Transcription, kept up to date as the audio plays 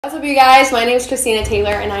What's up, you guys? My name is Christina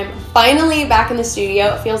Taylor and I'm finally back in the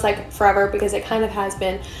studio. It feels like forever because it kind of has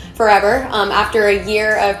been forever. After a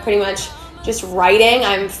year of pretty much just writing,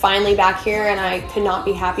 I'm finally back here and I could not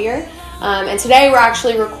be happier. And today we're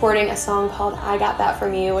actually recording a song called I Got That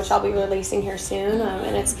From You, which I'll be releasing here soon.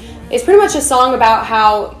 And it's pretty much a song about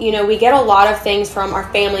how, we get a lot of things from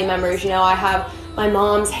our family members. I have my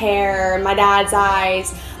mom's hair and my dad's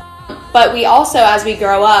eyes. But we also, as we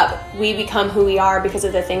grow up, we become who we are because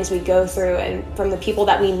of the things we go through and from the people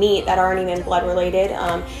that we meet that aren't even blood related.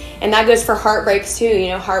 And that goes for heartbreaks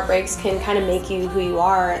too. Heartbreaks can kind of make you who you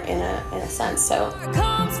are in a sense. So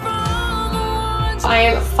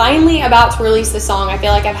I am finally about to release the song. I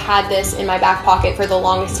feel like I've had this in my back pocket for the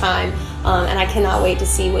longest time, and I cannot wait to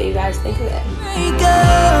see what you guys think of it.